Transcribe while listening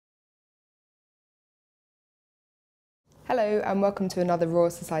Hello and welcome to another Royal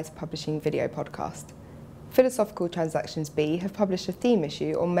Society Publishing video podcast. Philosophical Transactions B have published a theme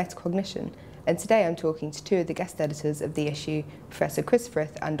issue on metacognition, and today I'm talking to two of the guest editors of the issue, Professor Chris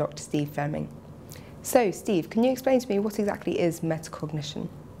Frith and Dr. Steve Fleming. So Steve, can you explain to me what exactly is metacognition?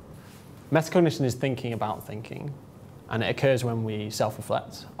 Metacognition is thinking about thinking, and it occurs when we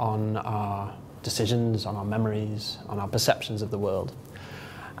self-reflect on our decisions, on our memories, on our perceptions of the world.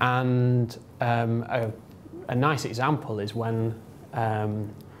 And a nice example is when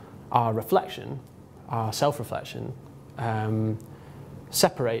our reflection, our self-reflection,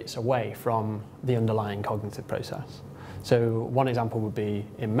 separates away from the underlying cognitive process. So one example would be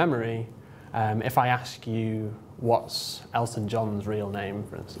in memory. If I ask you what's Elton John's real name,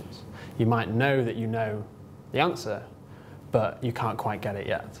 for instance, you might know that you know the answer, but you can't quite get it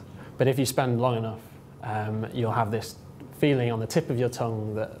yet. But if you spend long enough, you'll have this feeling on the tip of your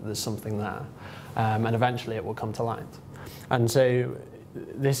tongue that there's something there, and eventually it will come to light. And so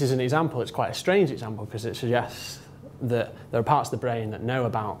this is an example, it's quite a strange example because it suggests that there are parts of the brain that know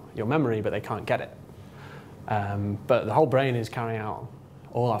about your memory but they can't get it. But the whole brain is carrying out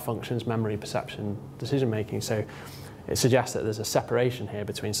all our functions, memory, perception, decision making, so it suggests that there's a separation here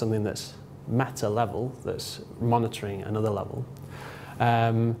between something that's meta level, that's monitoring another level.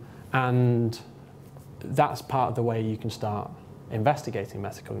 And that's part of the way you can start investigating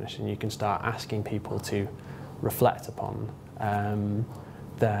metacognition. You can start asking people to reflect upon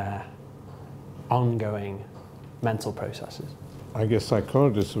their ongoing mental processes. I guess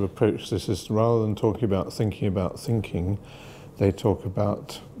psychologists have approached this as rather than talking about thinking, they talk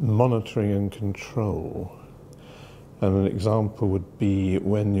about monitoring and control. And an example would be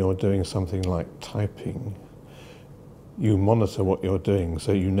when you're doing something like typing, you monitor what you're doing,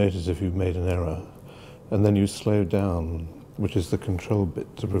 so you notice if you've made an error, and then you slow down, which is the control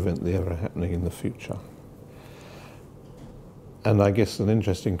bit to prevent the error happening in the future. And I guess an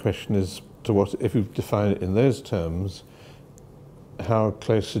interesting question is, to what, if you define it in those terms, how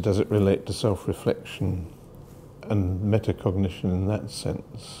closely does it relate to self-reflection and metacognition in that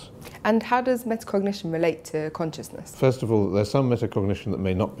sense? And how does metacognition relate to consciousness? First of all, there's some metacognition that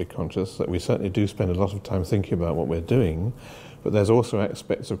may not be conscious, that we certainly do spend a lot of time thinking about what we're doing, but there's also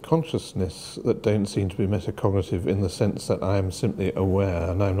aspects of consciousness that don't seem to be metacognitive in the sense that I am simply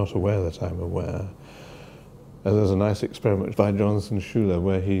aware, and I'm not aware that I'm aware. And there's a nice experiment by Jonathan Schuller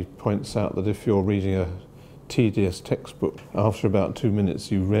where he points out that if you're reading a tedious textbook, after about 2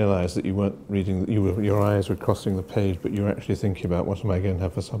 minutes you realise that you weren't reading, your eyes were crossing the page, but you were actually thinking about what am I going to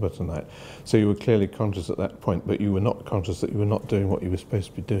have for supper tonight. So you were clearly conscious at that point, but you were not conscious that you were not doing what you were supposed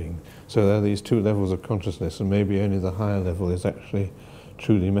to be doing. So there are these two levels of consciousness, and maybe only the higher level is actually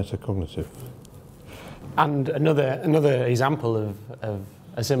truly metacognitive. And another example of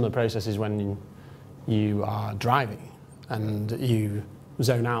a similar process is when you are driving and you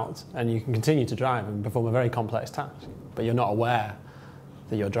zone out and you can continue to drive and perform a very complex task, but you're not aware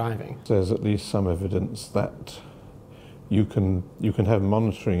that you're driving. There's at least some evidence that you can have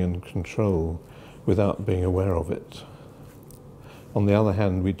monitoring and control without being aware of it. On the other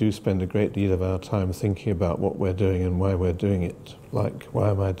hand, we do spend a great deal of our time thinking about what we're doing and why we're doing it, like why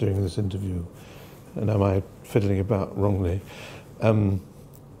am I doing this interview and am I fiddling about wrongly?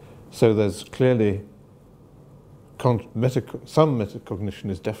 So there's clearly some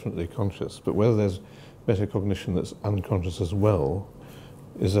metacognition is definitely conscious, but whether there's metacognition that's unconscious as well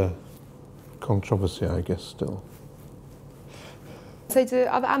is a controversy, I guess, still. So do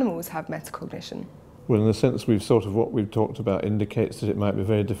other animals have metacognition? Well, in the sense what we've talked about indicates that it might be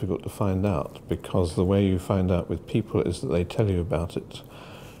very difficult to find out, because the way you find out with people is that they tell you about it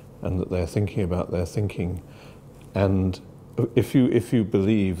and that they're thinking about their thinking. And if you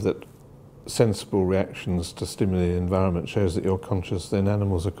believe that sensible reactions to stimuli in the environment shows that you're conscious, then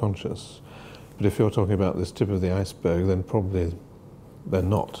animals are conscious. But if you're talking about this tip of the iceberg, then probably they're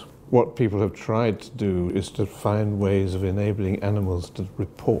not. What people have tried to do is to find ways of enabling animals to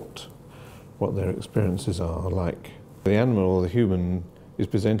report what their experiences are like. The animal or the human is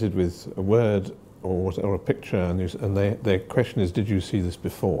presented with a word or a picture, and their question is, did you see this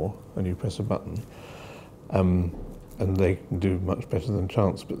before? And you press a button. And they can do much better than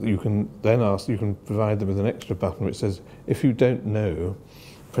chance, but you can then provide them with an extra button which says, if you don't know,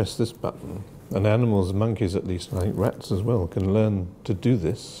 press this button. And animals, monkeys at least, and I think rats as well, can learn to do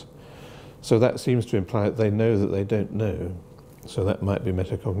this. So that seems to imply that they know that they don't know. So that might be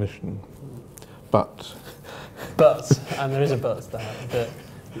metacognition. But, and there is a but there, that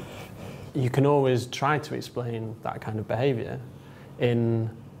you can always try to explain that kind of behaviour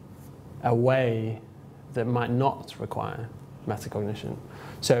in a way that might not require metacognition.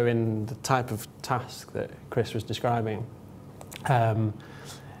 So in the type of task that Chris was describing,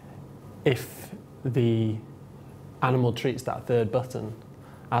 If the animal treats that third button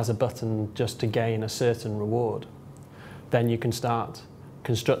as a button just to gain a certain reward, then you can start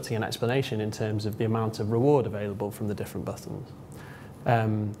constructing an explanation in terms of the amount of reward available from the different buttons.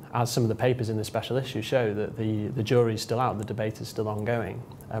 As some of the papers in the special issue show, that the jury's still out, the debate is still ongoing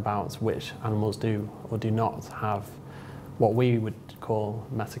about which animals do or do not have what we would call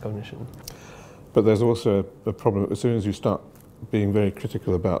metacognition. But there's also a problem. As soon as you start being very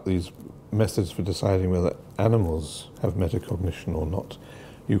critical about these methods for deciding whether animals have metacognition or not,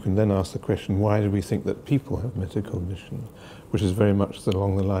 you can then ask the question, why do we think that people have metacognition? Which is very much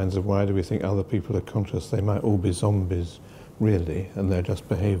along the lines of, why do we think other people are conscious? They might all be zombies, really, and they're just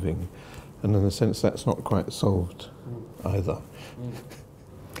behaving. And in a sense, that's not quite solved either.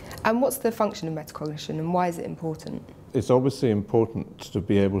 And what's the function of metacognition, and why is it important? It's obviously important to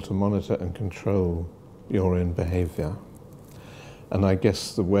be able to monitor and control your own behaviour. And I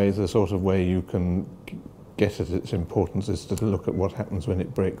guess the sort of way you can get at its importance is to look at what happens when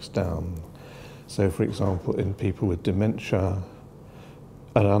it breaks down. So, for example, in people with dementia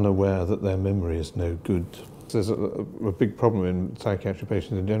are unaware that their memory is no good. There's a big problem in psychiatric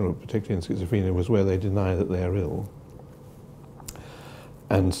patients in general, particularly in schizophrenia, was where they deny that they are ill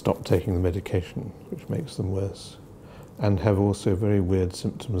and stop taking the medication, which makes them worse, and have also very weird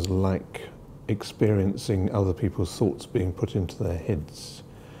symptoms like experiencing other people's thoughts being put into their heads,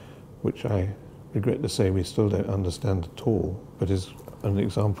 which I regret to say we still don't understand at all, but is an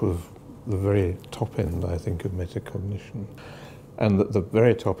example of the very top end, I think, of metacognition. And at the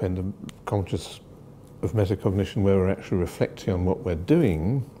very top end of metacognition, where we're actually reflecting on what we're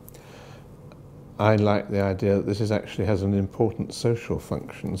doing, I like the idea that this actually has an important social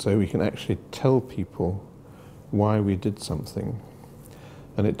function, so we can actually tell people why we did something.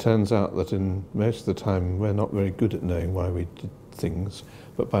 And it turns out that in most of the time we're not very good at knowing why we did things,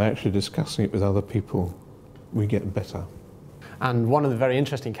 but by actually discussing it with other people, we get better. And one of the very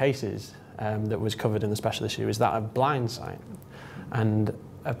interesting cases that was covered in the special issue is that of blind sight. And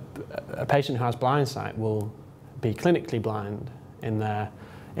a patient who has blind sight will be clinically blind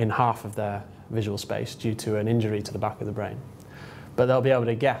in half of their visual space due to an injury to the back of the brain. But they'll be able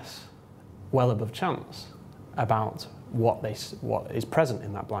to guess well above chance about what is present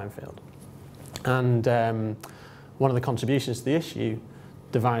in that blind field. And one of the contributions to the issue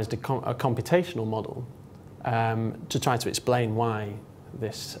devised a computational model to try to explain why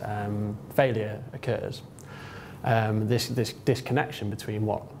this failure occurs. This disconnection between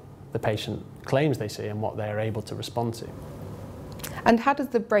what the patient claims they see and what they're able to respond to. And how does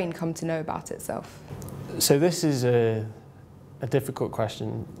the brain come to know about itself? So this is a difficult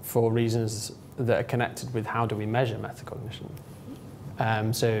question for reasons that are connected with how do we measure metacognition.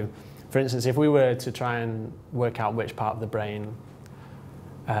 So, for instance, if we were to try and work out which part of the brain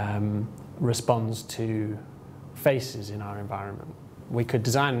responds to faces in our environment, we could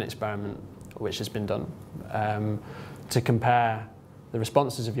design an experiment, which has been done, to compare the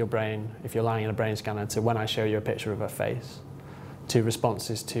responses of your brain, if you're lying in a brain scanner, to when I show you a picture of a face, to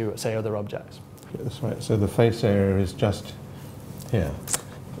responses to, say, other objects. That's right. So the face area is just here,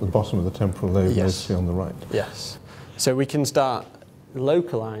 at the bottom of the temporal lobe, mostly on the right. Yes. So we can start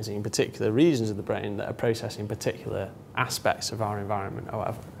localizing particular regions of the brain that are processing particular aspects of our environment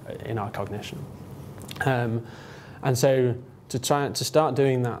or in our cognition. And so to start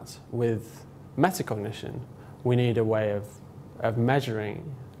doing that with metacognition, we need a way of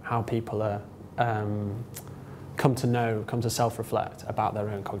measuring how people are come to self-reflect about their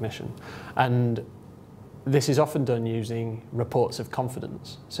own cognition. And this is often done using reports of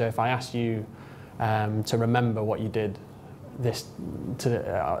confidence. So if I ask you to remember what you did this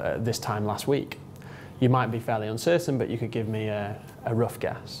time last week, you might be fairly uncertain, but you could give me a rough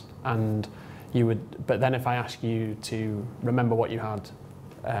guess. And you would, but then if I ask you to remember what you had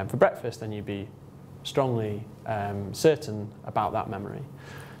for breakfast, then you'd be strongly certain about that memory.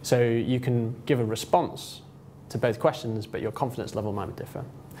 So you can give a response to both questions, but your confidence level might be different.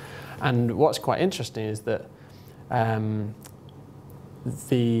 And what's quite interesting is that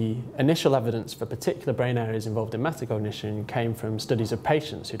the initial evidence for particular brain areas involved in metacognition came from studies of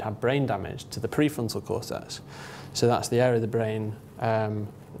patients who'd had brain damage to the prefrontal cortex. So that's the area of the brain,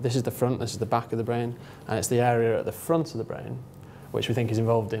 this is the front, this is the back of the brain, and it's the area at the front of the brain, which we think is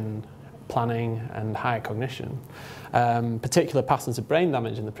involved in planning and higher cognition. Particular patterns of brain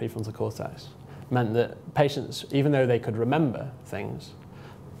damage in the prefrontal cortex meant that patients, even though they could remember things,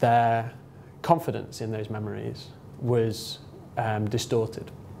 their confidence in those memories was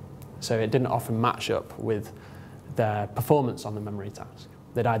distorted. So it didn't often match up with their performance on the memory task.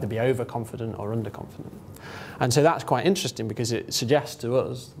 They'd either be overconfident or underconfident. And so that's quite interesting because it suggests to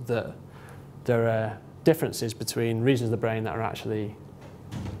us that there are differences between regions of the brain that are actually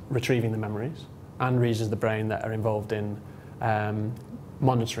retrieving the memories and regions of the brain that are involved in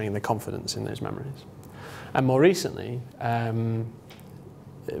monitoring the confidence in those memories. And more recently,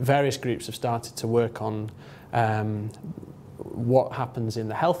 various groups have started to work on what happens in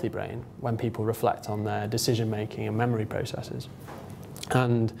the healthy brain when people reflect on their decision-making and memory processes.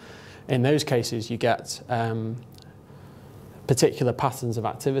 And in those cases, you get particular patterns of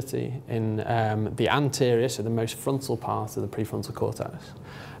activity in the anterior, so the most frontal part of the prefrontal cortex,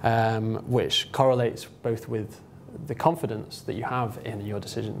 which correlates both with the confidence that you have in your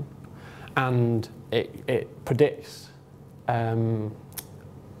decision, and it predicts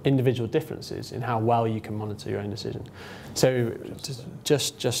individual differences in how well you can monitor your own decision. So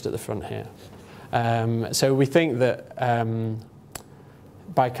just at the front here. So we think that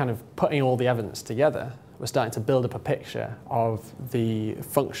by kind of putting all the evidence together, we're starting to build up a picture of the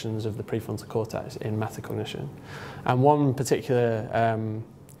functions of the prefrontal cortex in metacognition. And one particular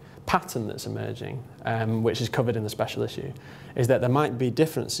pattern that's emerging, which is covered in the special issue, is that there might be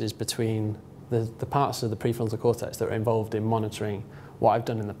differences between the parts of the prefrontal cortex that are involved in monitoring what I've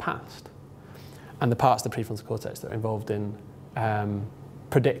done in the past and the parts of the prefrontal cortex that are involved in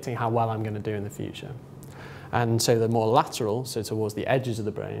predicting how well I'm going to do in the future. And so the more lateral, so towards the edges of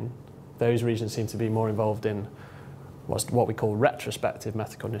the brain, those regions seem to be more involved in what we call retrospective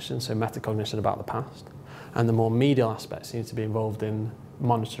metacognition, so metacognition about the past. And the more medial aspects seem to be involved in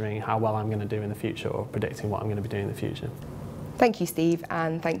monitoring how well I'm going to do in the future or predicting what I'm going to be doing in the future. Thank you, Steve,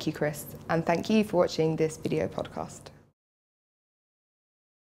 and thank you, Chris, and thank you for watching this video podcast.